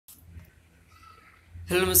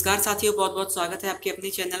Hello नमस्कार साथियों, बहुत बहुत स्वागत है आपके अपने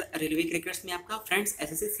चैनल रेलवे क्रिकेट्स में। आपका फ्रेंड्स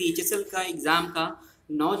एसएससी चेसल का एग्जाम का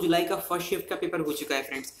 9 जुलाई का फर्स्ट शिफ्ट का पेपर हो चुका है।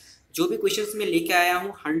 फ्रेंड्स जो भी क्वेश्चंस मैं लेके आया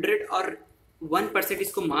हूँ 100 और 1%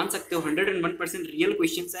 इसको मान सकते हो, 101% रियल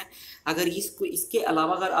क्वेश्चंस हैं। अगर इसको इसके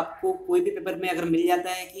अलावा अगर आपको कोई भी पेपर में अगर मिल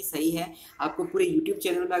जाता है कि सही है, आपको पूरे यूट्यूब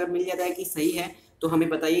चैनल में अगर मिल जाता है कि सही है, तो हमें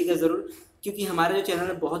बताइएगा ज़रूर, क्योंकि हमारा जो चैनल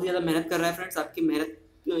है बहुत ज़्यादा मेहनत कर रहा है। फ्रेंड्स आपकी मेहनत,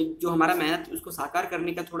 जो हमारा मेहनत उसको साकार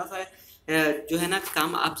करने का थोड़ा सा जो है ना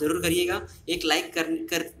काम आप ज़रूर करिएगा। एक लाइक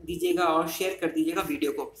कर दीजिएगा और शेयर कर दीजिएगा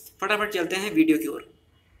वीडियो को। फटाफट चलते हैं वीडियो की ओर।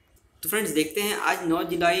 तो फ्रेंड्स देखते हैं आज 9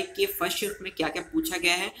 जुलाई के फर्स्ट शिफ्ट में क्या क्या पूछा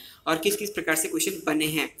गया है और किस किस प्रकार से क्वेश्चन बने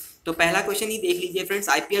हैं। तो पहला क्वेश्चन ही देख लीजिए फ्रेंड्स,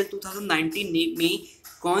 आईपीएल 2019 में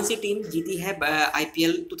कौन सी टीम जीती है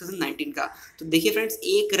आईपीएल 2019 का। तो देखिए फ्रेंड्स,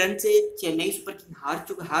 1 रन से चेन्नई सुपर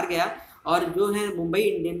किंग हार गया और जो है मुंबई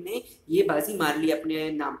इंडियन ने ये बाजी मार ली अपने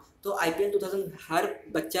नाम। तो आईपीएल 2000 हर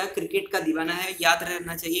बच्चा क्रिकेट का दीवाना है, याद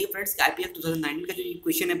रहना चाहिए फ्रेंड्स। आईपीएल 2019 का जो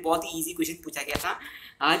क्वेश्चन है बहुत ही इजी क्वेश्चन पूछा गया था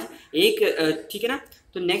आज एक, ठीक है ना।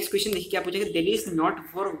 तो नेक्स्ट क्वेश्चन देखिए क्या पूछा गया, Delhi is not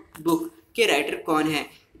for book के राइटर कौन है।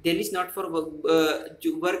 Delhi is not for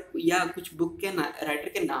work या कुछ बुक के राइटर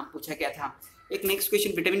के नाम पूछा गया था। एक नेक्स्ट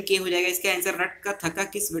क्वेश्चन विटामिन के हो जाएगा, इसका आंसर रक्त का थक्का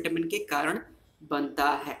किस विटामिन के कारण बनता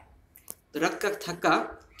है। तो रक्त का थक्का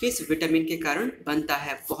किस विटामिन के कारण बनता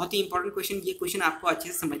है, बहुत ही इंपॉर्टेंट क्वेश्चन। ये क्वेश्चन आपको अच्छे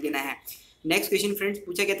से समझ लेना है। नेक्स्ट क्वेश्चन फ्रेंड्स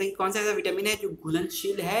पूछा गया था कि कौन सा ऐसा विटामिन है जो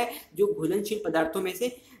घुलनशील है, जो घुलनशील पदार्थों में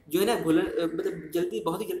से जो है ना मतलब जल्दी,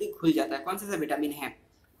 बहुत ही जल्दी घुल जाता है, कौन सा ऐसा विटामिन है।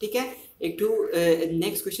 ठीक है। एक टू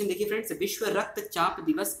नेक्स्ट क्वेश्चन देखिए फ्रेंड्स, विश्व रक्तचाप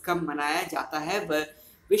दिवस कब मनाया जाता है।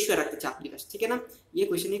 विश्व रक्तचाप दिवस, ठीक है ना। ये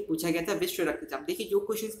क्वेश्चन एक पूछा गया था, विश्व रक्तचाप। देखिए जो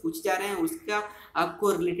क्वेश्चन पूछे जा रहे हैं उसका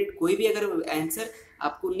आपको रिलेटेड कोई भी अगर आंसर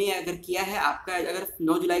आपको ने अगर किया है, आपका अगर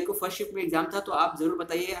 9 जुलाई को फर्स्ट शिफ्ट में एग्जाम था, तो आप जरूर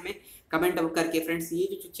बताइए हमें कमेंट करके। फ्रेंड्स ये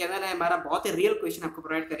जो चैनल है हमारा बहुत ही रियल क्वेश्चन आपको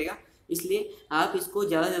प्रोवाइड करेगा, इसलिए आप इसको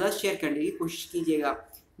ज़्यादा से ज़्यादा शेयर करने की कोशिश कीजिएगा।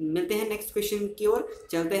 मिलते हैं नेक्स्ट क्वेश्चन की ओर,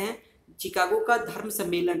 चलते हैं। चिकागो का धर्म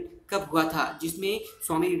सम्मेलन कब हुआ था जिसमें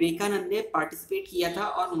स्वामी विवेकानंद ने पार्टिसिपेट किया था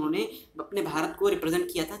और उन्होंने अपने भारत को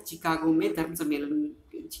रिप्रेजेंट किया था चिकागो में धर्म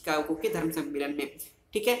सम्मेलन, चिकागो के धर्म सम्मेलन में।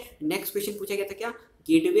 ठीक है। नेक्स्ट क्वेश्चन पूछा गया था क्या,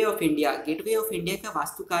 gateway of India, gateway of India का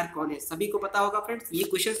वास्तुकार कौन है। सभी को पता होगा फ्रेंड्स। ये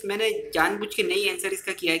क्वेश्चंस मैंने जानबूझ के नहीं आंसर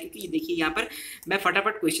इसका किया है, क्योंकि देखिए यहाँ पर मैं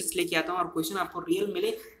फटाफट क्वेश्चंस लेके आता हूँ और क्वेश्चन आपको रियल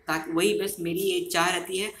मिले, ताकि वही बस मेरी ये चाह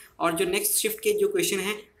रहती है। और जो नेक्स्ट शिफ्ट के जो क्वेश्चन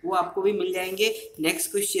हैं वो आपको भी मिल जाएंगे।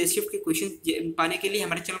 नेक्स्ट शिफ्ट के क्वेश्चन पाने के लिए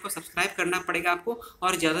हमारे चैनल को सब्सक्राइब करना पड़ेगा आपको,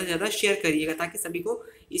 और ज़्यादा से ज़्यादा शेयर करिएगा ताकि सभी को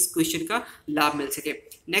इस क्वेश्चन का लाभ मिल सके।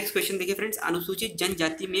 नेक्स्ट क्वेश्चन देखिए फ्रेंड्स, अनुसूचित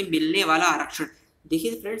जनजाति में मिलने वाला आरक्षण।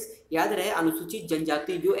 देखिए फ्रेंड्स, याद रहे अनुसूचित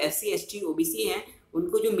जनजाति जो SC ST OBC हैं,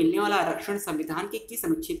 उनको जो मिलने वाला आरक्षण संविधान के किस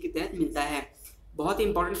अनुच्छेद के तहत मिलता है। बहुत ही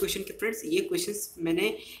इंपॉर्टेंट क्वेश्चन के फ्रेंड्स। ये क्वेश्चंस मैंने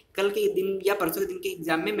कल के दिन या परसों के दिन के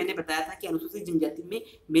एग्जाम में मैंने बताया था कि अनुसूचित जनजाति में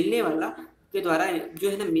मिलने वाला के द्वारा जो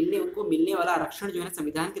है ना उनको मिलने वाला आरक्षण जो है ना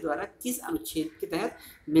संविधान के द्वारा किस अनुच्छेद के तहत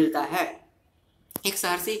मिलता है। एक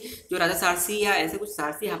सारसी, जो राजा सारसी या ऐसे कुछ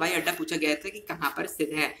सारसी हवाई अड्डा पूछा गया था कि कहाँ पर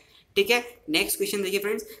स्थित है। ठीक है। नेक्स्ट क्वेश्चन देखिए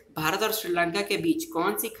फ्रेंड्स, भारत और श्रीलंका के बीच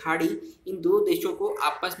कौन सी खाड़ी इन दो देशों को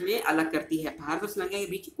आपस में अलग करती है। भारत और श्रीलंका के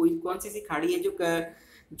बीच कौन सी खाड़ी है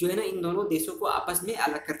जो है ना इन दोनों देशों को आपस में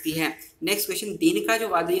अलग करती है। नेक्स्ट क्वेश्चन, दिन का जो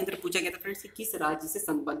वाद्य यंत्र पूछा गया था फ्रेंड्स, किस राज्य से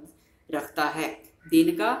संबंध रखता है।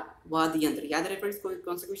 दिन का वाद्य यंत्र, याद रहे फ्रेंड्स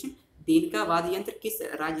कौन सा क्वेश्चन, दिन का वाद्य यंत्र किस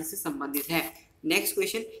राज्य से संबंधित है। नेक्स्ट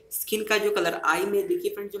क्वेश्चन, स्किन का जो कलर, आई में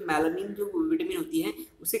देखिए फ्रेंड्स जो मेलानिन जो विटामिन होती है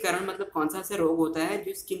उसके कारण मतलब कौन सा ऐसा रोग होता है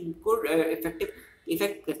जो स्किन को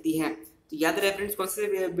इफेक्ट करती है। तो याद रहे फ्रेंड्स कौन सा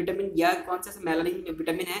विटामिन या कौन सा मेलानिन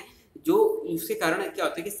विटामिन है जो उसके कारण क्या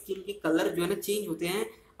होता है कि स्किन के कलर जो है ना चेंज होते हैं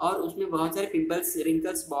और उसमें बहुत सारे पिंपल्स,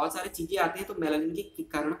 रिंकल्स, बहुत सारी चीज़ें आती हैं, तो मेलानिन के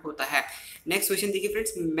कारण होता है। नेक्स्ट क्वेश्चन देखिए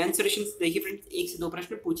फ्रेंड्स, मेंस्ट्रुएशन देखिए फ्रेंड्स 1 से 2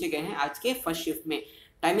 प्रश्न पूछे गए हैं आज के फर्स्ट शिफ्ट में।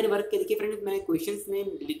 टाइम एंड वर्क के देखिए फ्रेंड्स मैं क्वेश्चंस में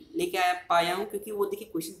लेके पाया हूँ, क्योंकि वो देखिए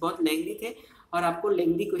क्वेश्चन बहुत लेंथी थे और आपको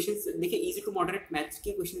लेंथी क्वेश्चंस देखिए इजी टू मॉडरेट मैथ्स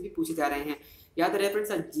के क्वेश्चन भी पूछे जा रहे हैं। याद रहे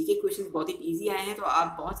फ्रेंड्स जीके क्वेश्चन बहुत ही इजी आए हैं, तो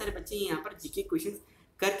आप बहुत सारे बच्चे यहाँ पर जीके क्वेश्चन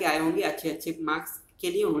करके आए होंगे, अच्छे मार्क्स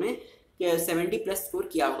के लिए उन्होंने 70+ स्कोर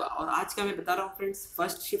किया होगा। और आज का मैं बता रहा हूँ फ्रेंड्स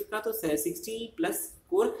फर्स्ट शिफ्ट का तो 60+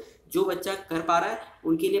 स्कोर जो बच्चा कर पा रहा है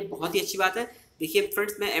उनके लिए बहुत ही अच्छी बात है। देखिए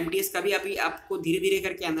फ्रेंड्स मैं MTS का भी अभी आपको धीरे धीरे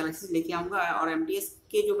करके एनालिसिस लेके आऊँगा, और MTS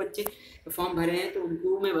के जो बच्चे फॉर्म भरे हैं तो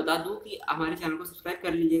उनको मैं बता दूं कि हमारे चैनल को सब्सक्राइब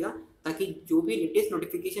कर लीजिएगा, ताकि जो भी लेटेस्ट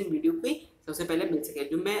नोटिफिकेशन वीडियो की सबसे पहले मिल सके।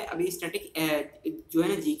 जो मैं अभी स्टैटिक जो है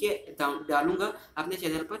ना जीके डालूंगा अपने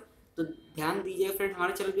चैनल पर, तो ध्यान दीजिएगा फ्रेंड।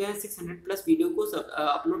 हमारा चैनल जो है 600+ वीडियो को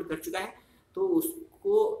अपलोड कर चुका है, तो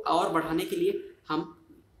उसको और बढ़ाने के लिए हम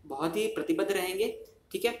बहुत ही प्रतिबद्ध रहेंगे।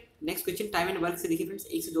 ठीक है। Next question time and work से देखिए फ्रेंड्स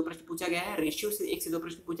 1 से 2 प्रश्न पूछा गया है, रेशियो से 1 से 2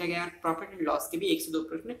 प्रश्न पूछा गया है, और प्रॉफिट एंड लॉस के भी 1 से 2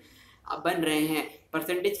 प्रश्न बन रहे हैं।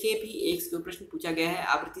 परसेंटेज के भी 1 से 2 प्रश्न पूछा गया है,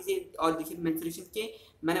 आवृत्ति से। और देखिए मेंसुरेशन के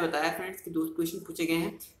मैंने बताया फ्रेंड्स कि 2 क्वेश्चन पूछे गए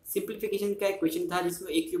हैं। सिंप्लीफिकेशन का एक क्वेश्चन था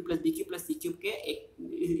जिसमें ए cube plus B cube plus सी क्यूब के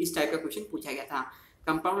एक इस टाइप का क्वेश्चन पूछा गया था।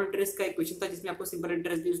 कंपाउंड इंटरेस्ट का एक क्वेश्चन था जिसमें आपको सिंपल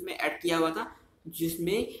इंटरेस्ट भी उसमें ऐड किया हुआ था,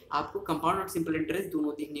 जिसमें आपको कंपाउंड और सिंपल इंटरेस्ट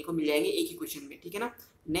दोनों देखने को मिल जाएंगे एक ही क्वेश्चन में, ठीक है ना।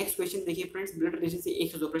 नेक्स्ट क्वेश्चन देखिए फ्रेंड्स, ब्लड रिलेशन से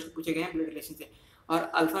 1 से 2 प्रश्न पूछे गए हैं ब्लड रिलेशन से, और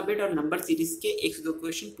अल्फाबेट और नंबर सीरीज के 1 से 2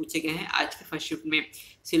 क्वेश्चन पूछे गए हैं आज के फर्स्ट शिफ्ट में।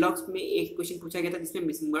 सिलॉक्स में एक क्वेश्चन पूछा गया था जिसमें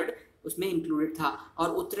मिसिंग वर्ड उसमें इंक्लूडेड था,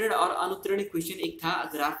 और उत्तीर्ण और अनुत्तीर्ण क्वेश्चन एक था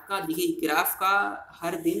ग्राफ का। देखिए ग्राफ का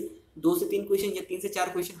हर दिन 2 से 3 क्वेश्चन या 3 से 4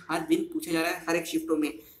 क्वेश्चन हर दिन पूछा जा रहा है हर एक शिफ्टों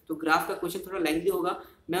में, तो ग्राफ का क्वेश्चन थोड़ा लेंथी होगा।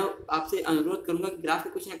 मैं आपसे अनुरोध करूंगा कि ग्राफ के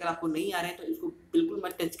क्वेश्चन अगर आपको नहीं आ रहे हैं तो इसको बिल्कुल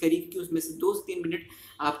मत टच करिए, क्योंकि उसमें से 2 से 3 मिनट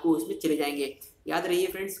आपको उसमें चले जाएंगे। याद रहिए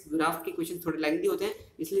फ्रेंड्स, ग्राफ के क्वेश्चन थोड़े लेंथी होते हैं,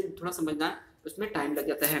 इसलिए थोड़ा समझना उसमें टाइम लग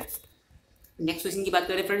जाता है। नेक्स्ट क्वेश्चन की बात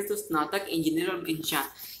करें फ्रेंड्स, तो स्नातक, इंजीनियर और इंसान,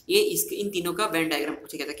 ये इसके इन तीनों का वेन डायग्राम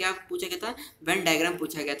पूछा गया था। क्या पूछा गया था? वेन डायग्राम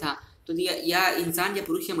पूछा गया था। तो या इंसान या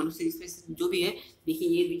पुरुष या मनुष्य, इसमें जो भी है देखिए,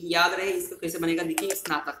 ये देखिए याद रहे इसको कैसे बनेगा। देखिए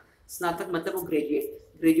स्नातक, स्नातक मतलब वो ग्रेजुएट,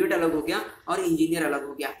 ग्रेजुएट अलग हो गया और इंजीनियर अलग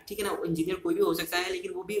हो गया, ठीक है ना। इंजीनियर कोई भी हो सकता है,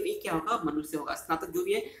 लेकिन वो भी एक क्या होगा, मनुष्य होगा। स्नातक जो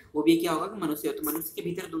भी है वो भी क्या होगा, मनुष्य हो। तो मनुष्य के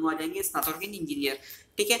भीतर दोनों आ जाएंगे, स्नातक और इंजीनियर,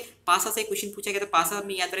 ठीक है। पासा से क्वेश्चन पूछा गया था, पासा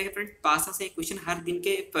में याद रहेगा फ्रेंड्स, पासा से क्वेश्चन हर दिन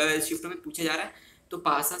के शिफ्टों में पूछा जा रहा है, तो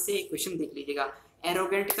पासा से एक क्वेश्चन देख लीजिएगा।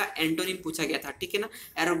 एरोगेंट का एंटोनिम पूछा गया था, ठीक है ना।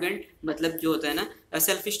 एरोगेंट मतलब जो होता है ना,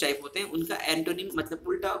 सेल्फिश टाइप होते हैं, उनका एंटोनिम मतलब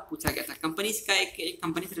उल्टा पूछा गया था। कंपनीज का एक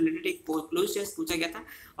कंपनी से रिलेटेड एक क्लोज टेस्ट पूछा गया था,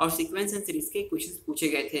 और सीक्वेंस एंड सीरीज के क्वेश्चंस पूछे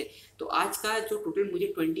गए थे। तो आज का जो टोटल मुझे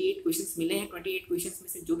 28 क्वेश्चंस मिले हैं, 28 क्वेश्चंस में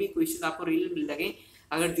से जो भी क्वेश्चन आपको रियल लगे,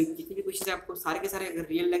 अगर जितने भी क्वेश्चन आपको सारे के सारे अगर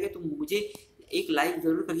रियल लगे, तो मुझे एक लाइक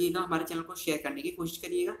जरूर करिएगा, हमारे चैनल को शेयर करने की कोशिश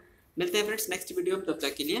करिएगा। मिलते हैं फ्रेंड्स नेक्स्ट वीडियो में, तब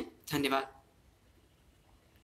तक के लिए धन्यवाद।